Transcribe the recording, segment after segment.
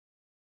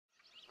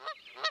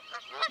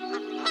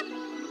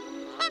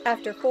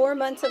After 4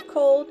 months of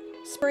cold,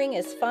 spring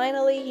is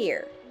finally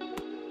here.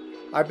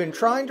 I've been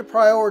trying to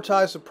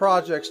prioritize the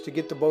projects to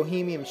get the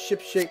Bohemian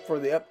shipshape for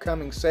the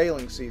upcoming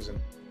sailing season.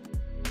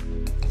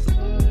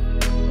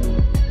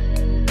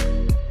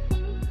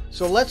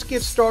 So let's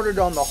get started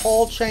on the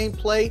hull chain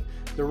plate,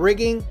 the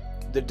rigging,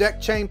 the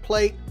deck chain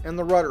plate, and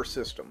the rudder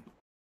system.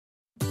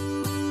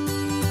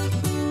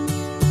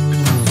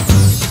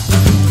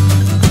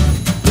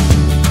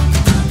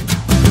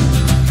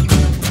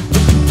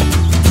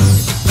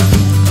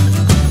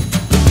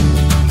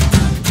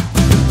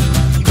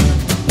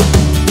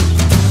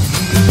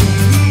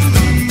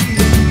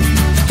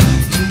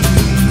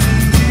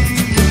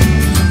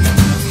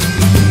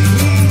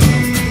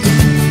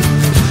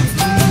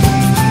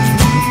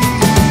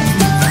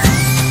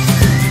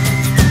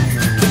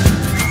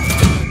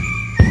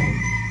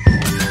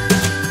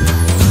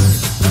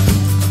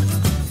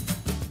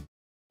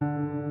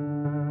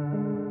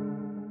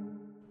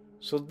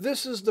 So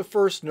this is the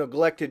first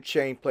neglected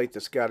chain plate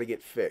that's got to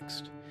get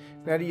fixed.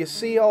 Now do you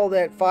see all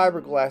that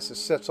fiberglass that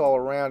sits all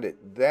around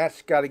it?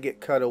 That's got to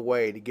get cut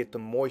away to get the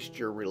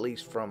moisture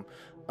released from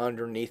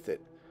underneath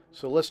it.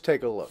 So let's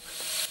take a look.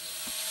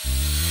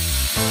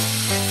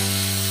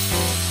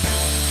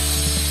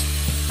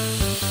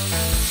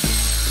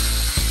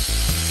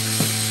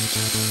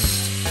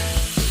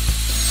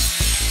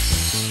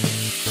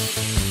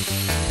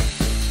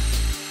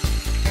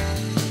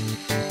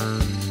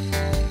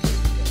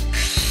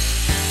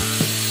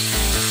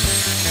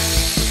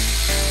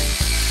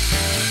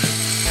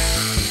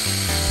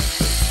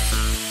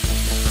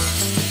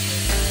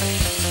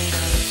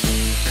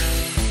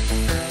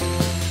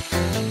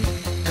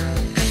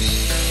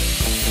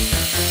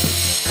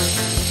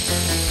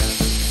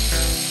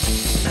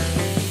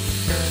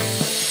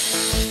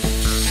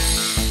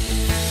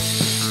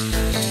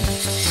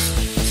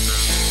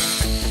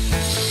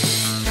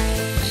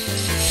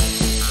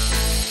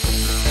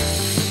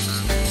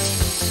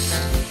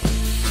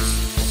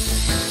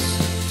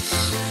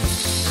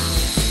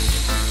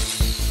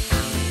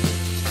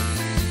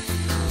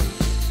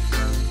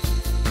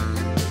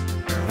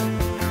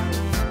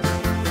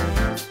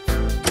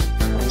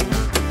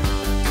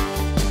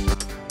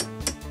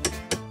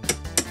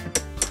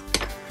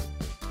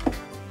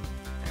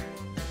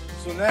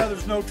 So now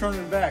there's no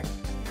turning back.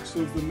 So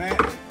if the mat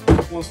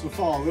wants to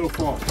fall, it'll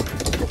fall.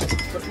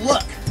 But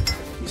look,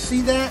 you see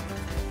that?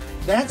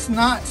 That's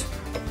not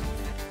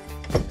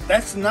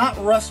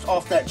rust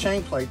off that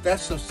chain plate.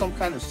 That's some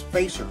kind of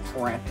spacer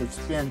crap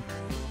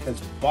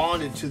that's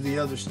bonded to the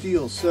other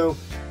steel. So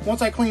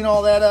once I clean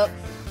all that up,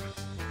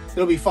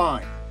 it'll be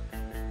fine.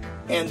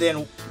 And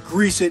then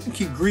grease it and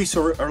keep grease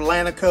or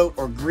Nahkoda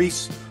or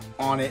grease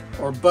on it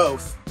or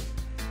both.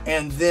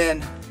 And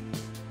then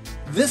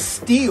this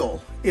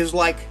steel is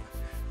like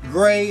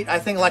grade, I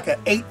think like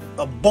a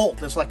bolt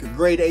that's like a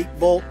grade 8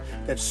 bolt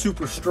that's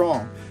super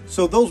strong.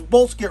 So those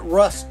bolts get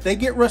they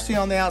get rusty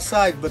on the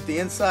outside, but the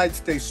inside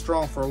stays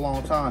strong for a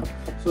long time.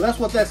 So that's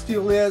what that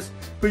steel is.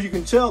 But you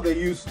can tell they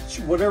used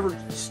whatever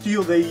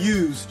steel they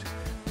used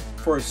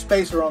for a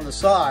spacer on the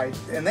side,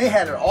 and they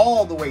had it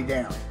all the way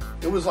down.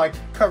 It was like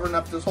covering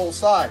up this whole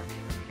side.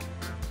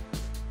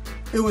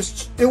 It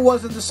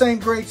wasn't the same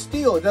grade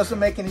steel. It doesn't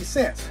make any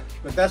sense,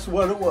 but that's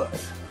what it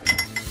was.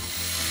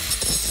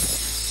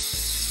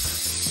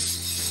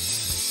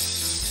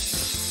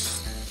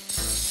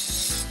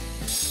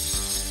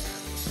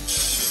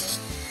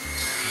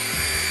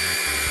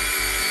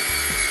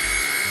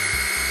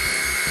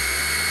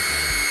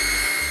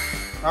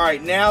 All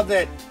right, now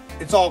that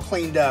it's all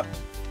cleaned up,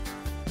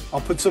 I'll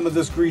put some of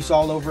this grease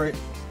all over it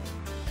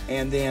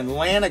and then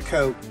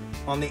Nahkoda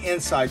on the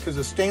inside, because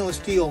the stainless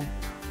steel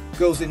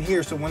goes in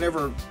here, so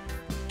whenever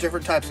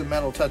different types of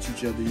metal touch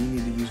each other, you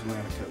need to use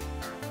Nahkoda.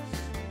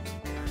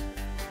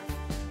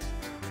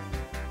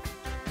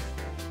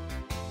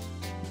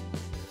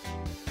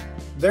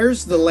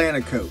 There's the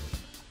Nahkoda.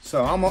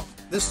 So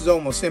this is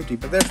almost empty,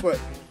 but that's what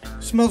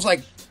it smells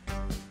like.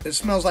 It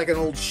smells like an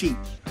old sheet.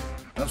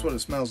 That's what it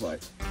smells like.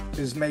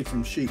 It's made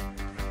from sheet.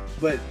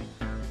 But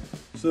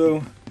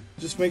so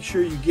just make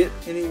sure you get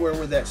anywhere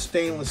where that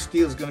stainless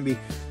steel is going to be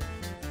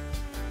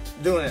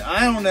doing it.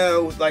 I don't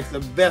know like the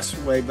best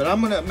way, but I'm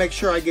going to make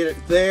sure I get it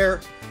there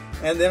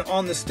and then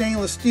on the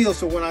stainless steel,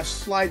 so when I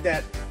slide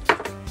that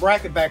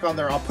bracket back on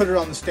there, I'll put it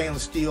on the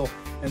stainless steel,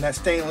 and that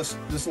this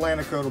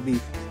Nahkoda will be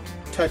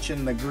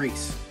touching the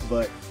grease.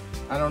 But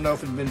I don't know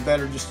if it'd been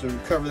better just to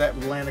cover that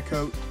with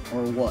Nahkoda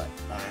or what.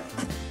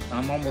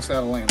 I'm almost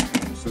out of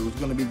Nahkoda, so it's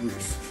going to be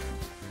grease.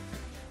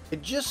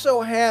 It just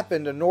so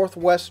happened a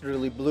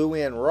northwesterly blew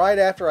in right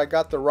after I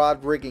got the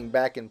rod rigging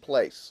back in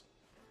place.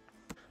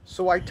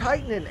 So I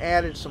tightened and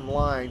added some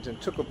lines and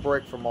took a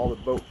break from all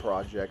the boat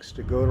projects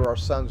to go to our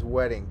son's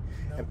wedding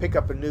and pick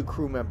up a new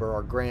crew member,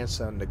 our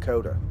grandson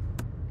Nahkoda.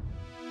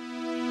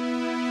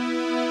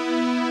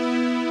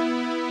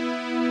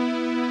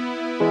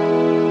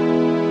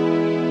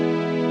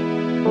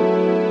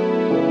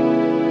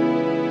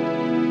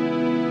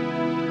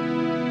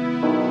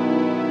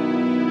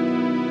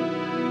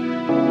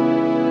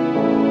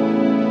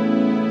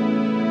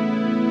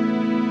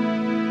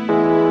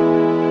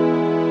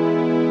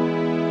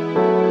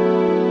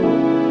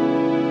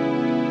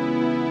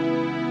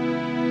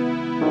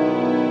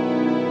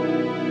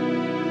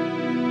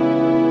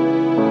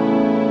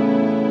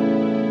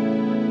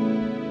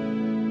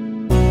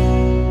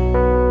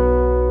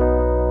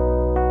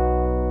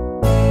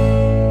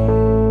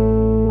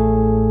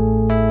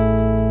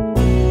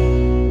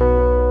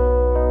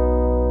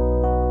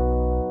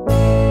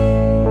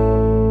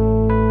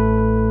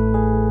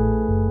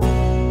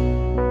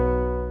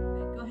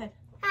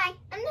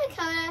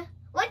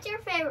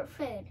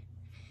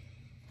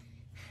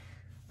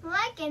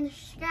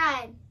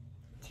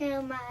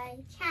 to my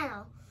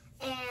channel.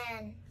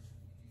 And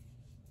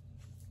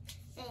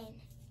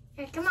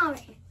here, come over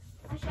here.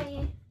 I'll show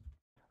you.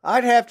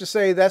 I'd have to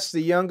say that's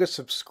the youngest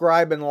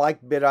subscribe and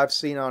like bit I've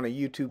seen on a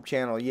YouTube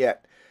channel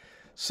yet.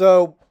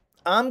 So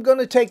I'm going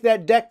to take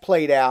that deck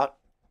plate out,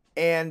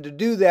 and to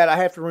do that I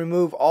have to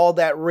remove all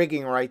that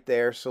rigging right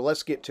there. So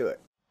let's get to it.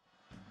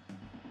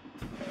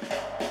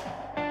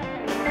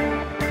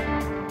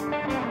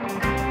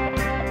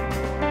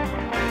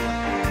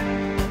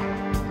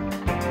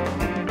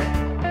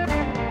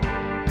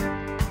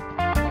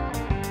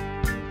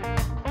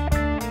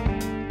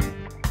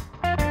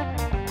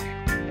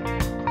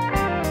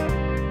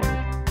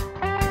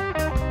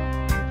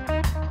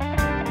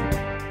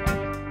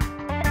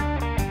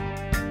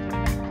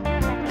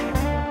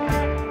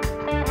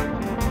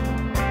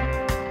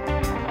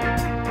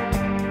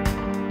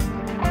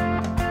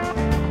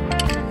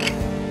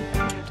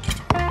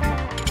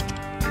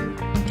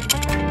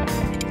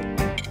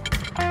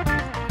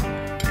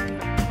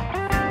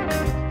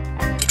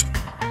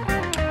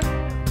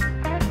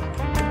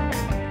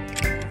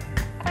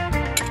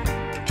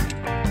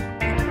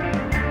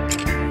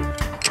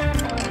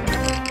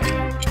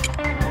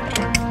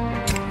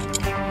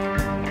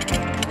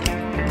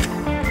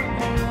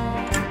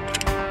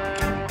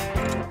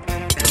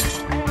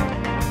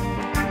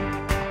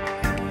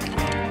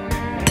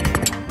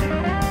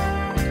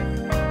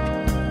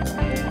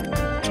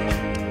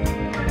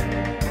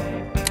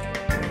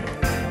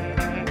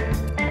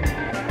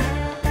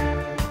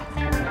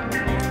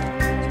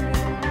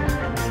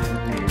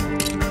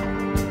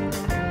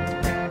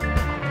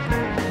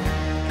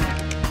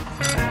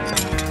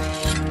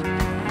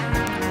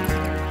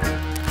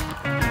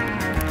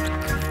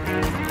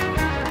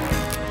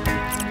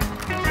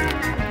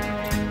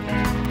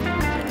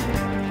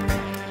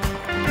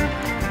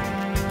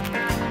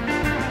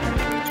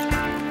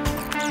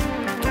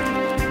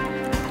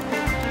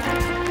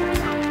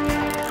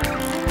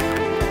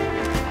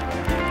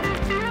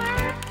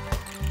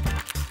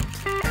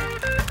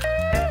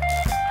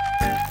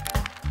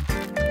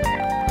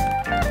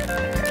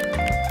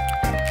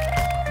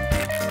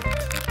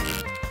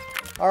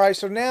 Alright,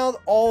 so now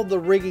all the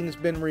rigging's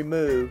been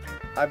removed,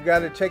 I've got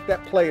to take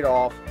that plate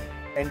off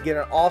and get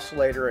an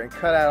oscillator and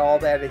cut out all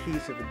that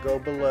adhesive and go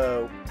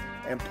below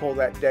and pull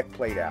that deck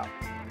plate out.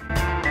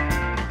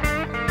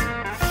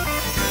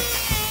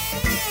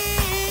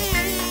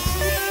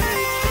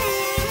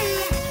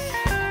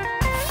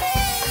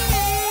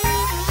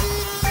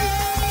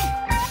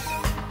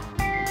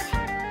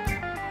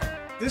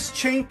 This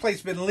chain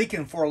plate's been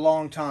leaking for a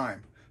long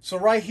time. So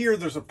right here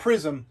there's a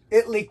prism.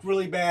 It leaked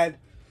really bad.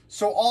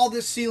 So all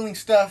this sealing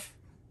stuff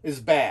is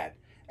bad.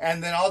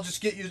 And then I'll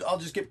just get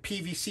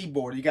PVC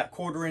board. You got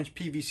 1/4 inch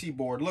PVC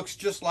board. Looks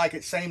just like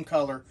it, same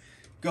color.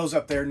 Goes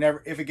up there.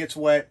 Never, if it gets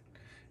wet,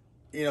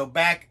 you know,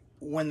 back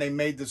when they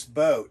made this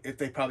boat, if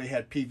they probably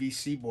had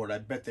PVC board, I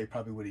bet they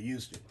probably would have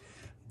used it.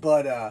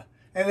 But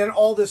and then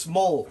all this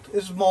mold.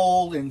 This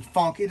mold and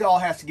funk, it all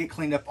has to get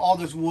cleaned up. All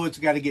this wood's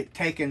got to get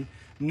taken,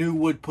 new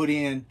wood put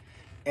in,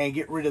 and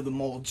get rid of the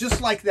mold. Just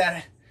like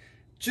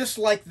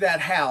that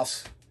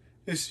house.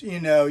 Is, you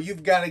know,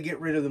 you've got to get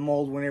rid of the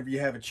mold whenever you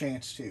have a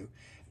chance to.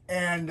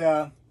 And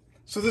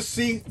so this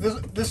thing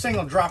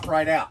will drop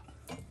right out.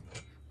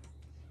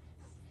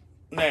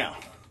 Now,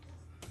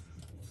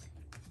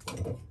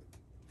 oh,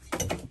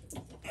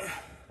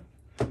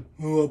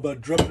 I'm about to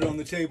drop it on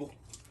the table.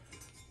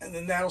 And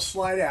then that'll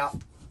slide out.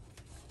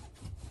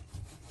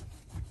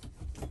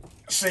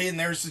 See, and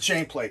there's the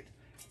chain plate.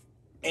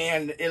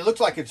 And it looks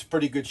like it's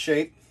pretty good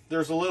shape.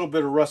 There's a little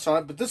bit of rust on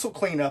it, but this will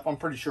clean up. I'm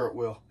pretty sure it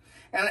will.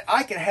 And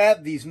I could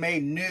have these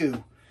made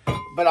new,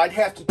 but I'd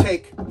have to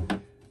take,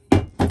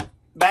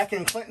 back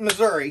in Clinton,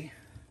 Missouri,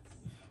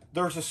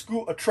 there's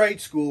a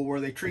trade school where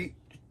they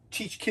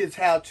teach kids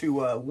how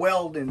to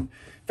weld and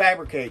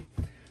fabricate.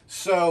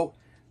 So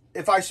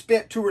if I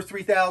spent $2,000 or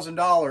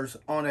 $3,000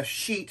 on a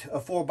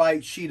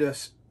 4x8 sheet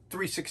of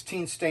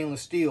 3/16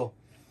 stainless steel,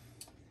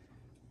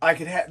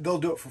 they'll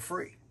do it for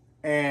free.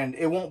 And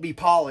it won't be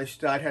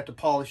polished. I'd have to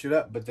polish it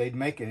up, but they'd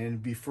make it and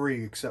it'd be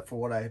free except for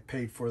what I had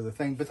paid for the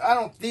thing. But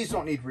these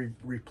don't need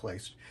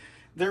replaced.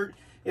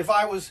 If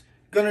I was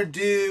gonna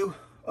do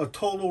a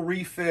total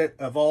refit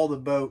of all the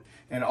boat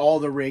and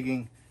all the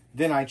rigging,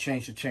 then I'd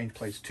change the chain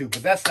plates too.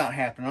 But that's not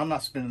happening. I'm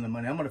not spending the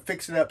money. I'm gonna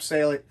fix it up,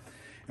 sail it,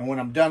 and when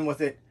I'm done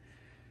with it,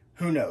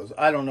 who knows?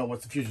 I don't know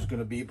what the future's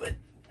gonna be, but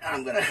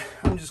I'm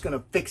just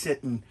gonna fix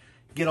it and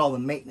get all the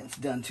maintenance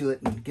done to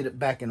it and get it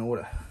back in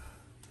order.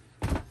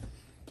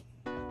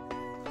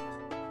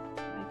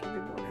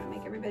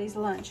 Everybody's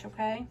lunch,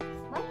 okay?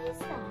 What is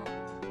that?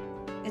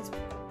 It's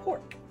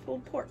pork,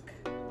 pulled pork.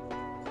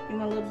 You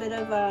want a little bit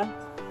of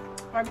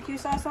barbecue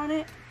sauce on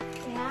it?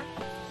 Yeah.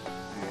 All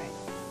right.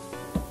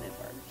 A little bit of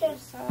barbecue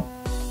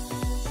sauce.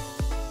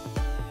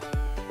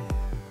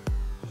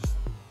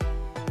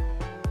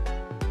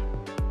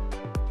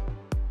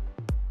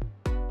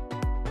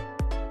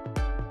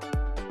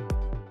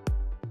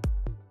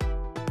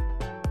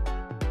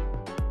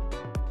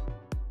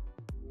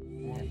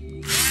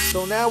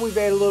 So now we've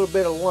had a little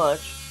bit of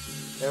lunch.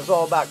 And it's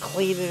all about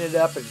cleaning it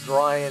up and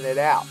drying it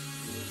out.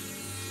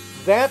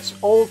 That's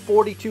old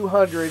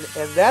 4200,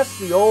 and that's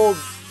the old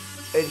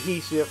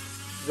adhesive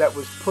that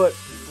was put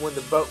when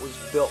the boat was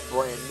built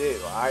brand new.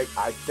 I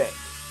think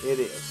it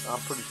is. I'm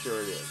pretty sure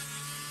it is.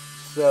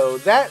 So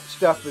that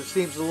stuff that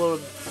seems a little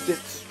bit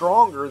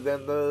stronger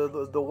than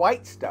the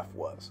white stuff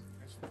was.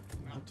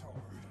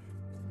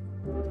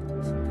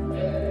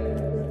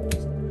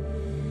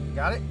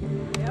 Got it?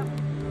 Yep.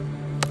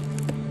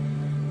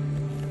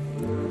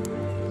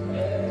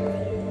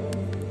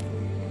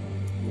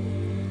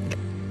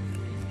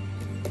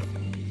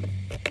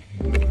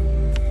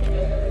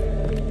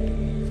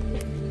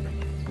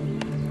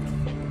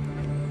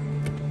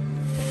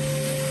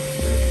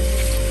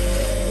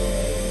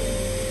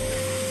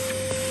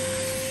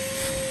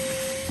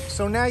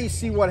 So now you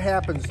see what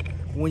happens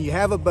when you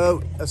have a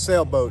boat, a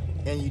sailboat,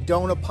 and you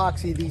don't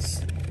epoxy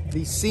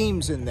these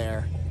seams in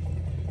there.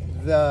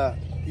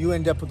 You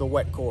end up with a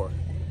wet core.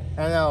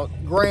 And now,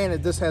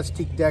 granted, this has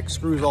teak deck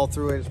screws all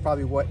through it. It's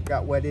probably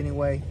got wet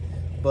anyway.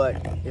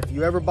 But if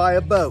you ever buy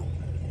a boat,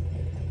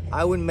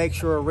 I would make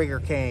sure a rigger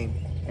came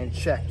and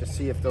checked to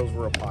see if those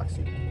were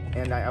epoxied.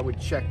 And I would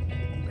check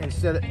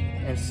instead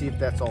and see if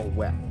that's all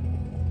wet.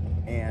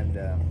 And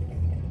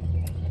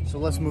so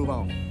let's move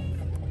on.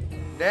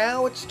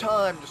 Now it's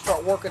time to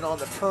start working on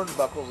the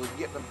turnbuckles and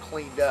getting them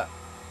cleaned up.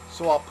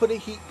 So I'll put a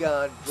heat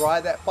gun, dry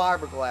that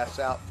fiberglass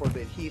out for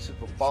the adhesive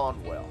to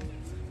bond well.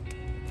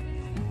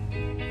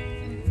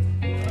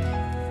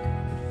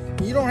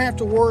 You don't have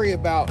to worry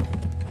about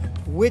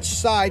which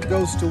side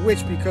goes to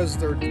which because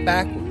they're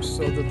backwards.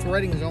 So the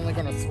threading is only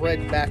going to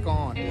thread back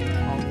on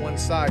one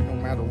side no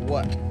matter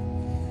what.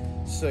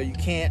 So you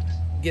can't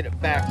get it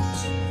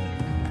backwards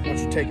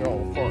once you take it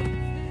all apart.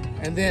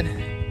 And then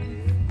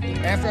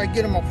after I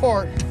get them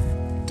apart,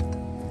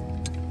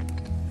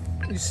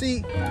 you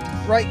see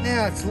right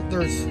now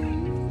there's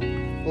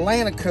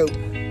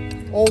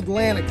Nahkoda, old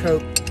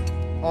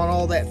Nahkoda on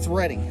all that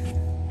threading.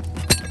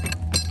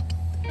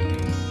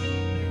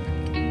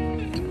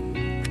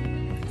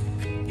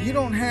 You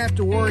don't have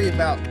to worry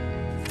about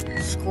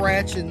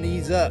scratching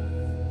these up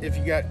if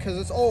you got, because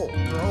it's old.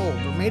 They're old.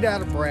 They're made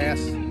out of brass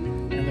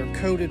and they're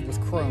coated with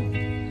chrome.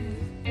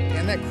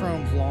 And that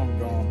chrome's long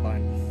gone by.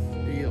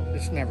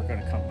 It's never going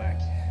to come back.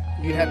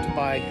 You have to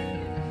buy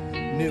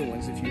new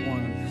ones if you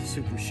want them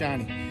super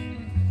shiny.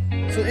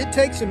 So it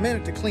takes a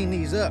minute to clean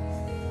these up.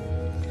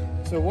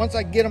 So once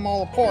I get them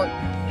all apart,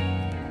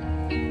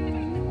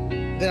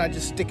 then I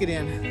just stick it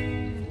in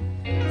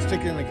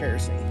the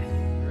kerosene.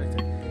 Right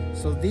there.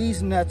 So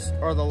these nuts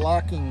are the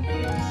locking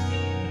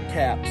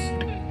caps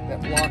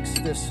that locks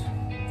this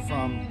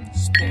from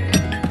spinning.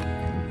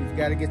 You've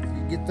got to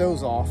get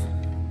those off,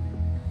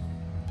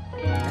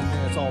 and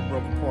then it's all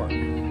broke apart.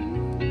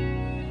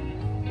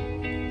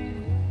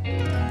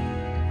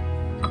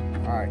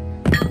 Alright,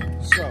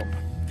 so,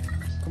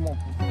 come on.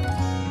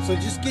 So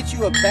just get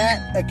you a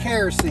vat of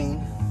kerosene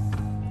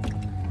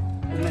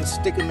and then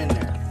stick them in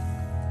there.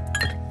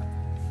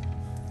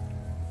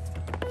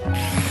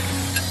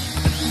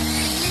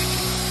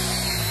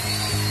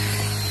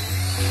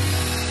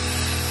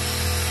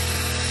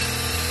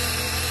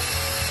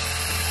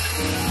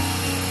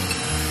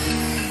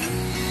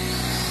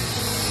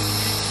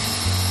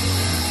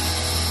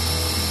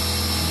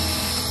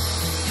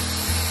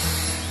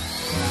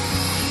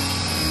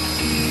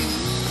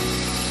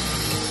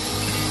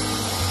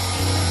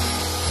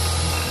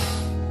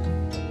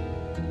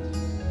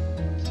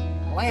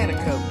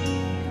 Nahkoda.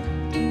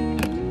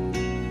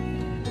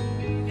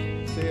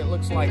 See, it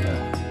looks like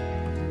a,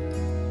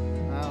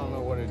 I don't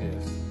know what it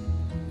is.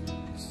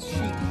 It's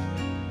sheep.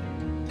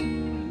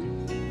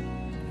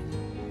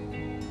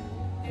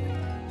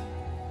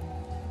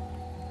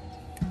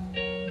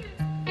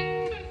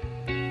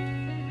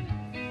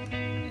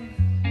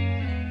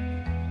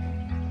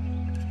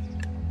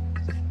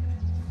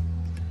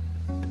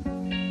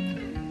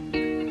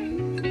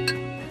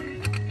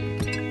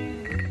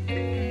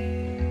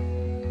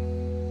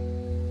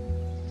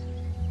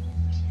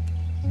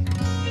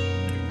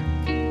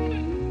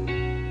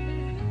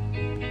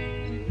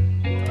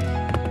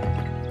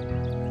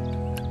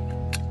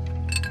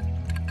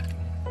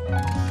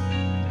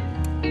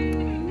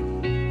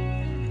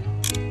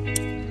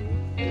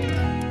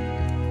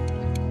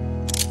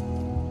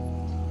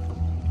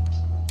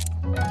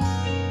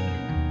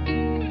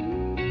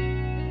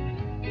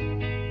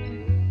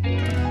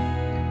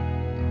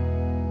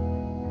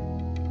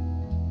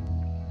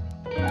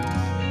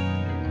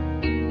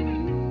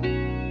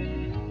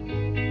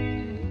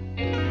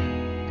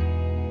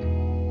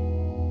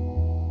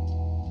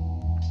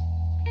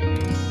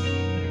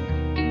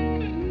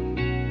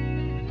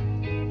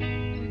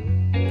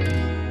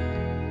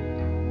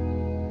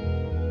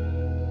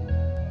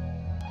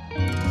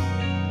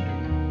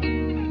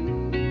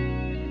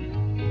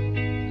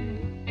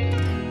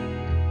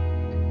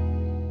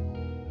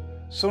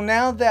 So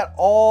now that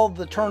all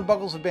the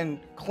turnbuckles have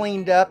been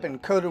cleaned up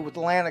and coated with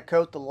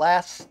Nahkoda, the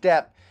last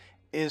step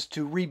is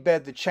to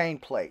rebed the chain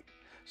plate.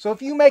 So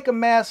if you make a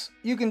mess,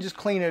 you can just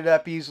clean it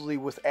up easily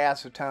with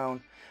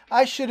acetone.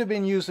 I should have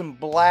been using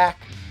black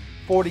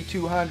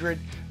 4200,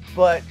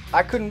 but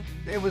I couldn't.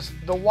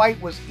 The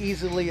white was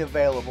easily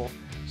available.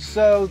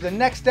 So the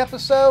next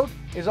episode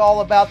is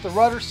all about the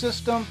rudder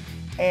system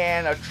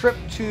and a trip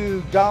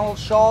to Donald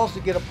Shaw's to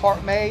get a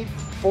part made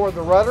for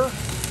the rudder,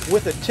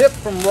 with a tip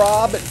from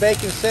Rob at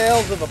Bacon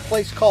Sales of a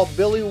place called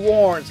Billy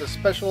Warren's that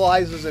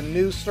specializes in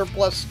new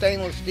surplus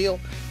stainless steel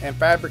and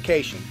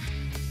fabrication.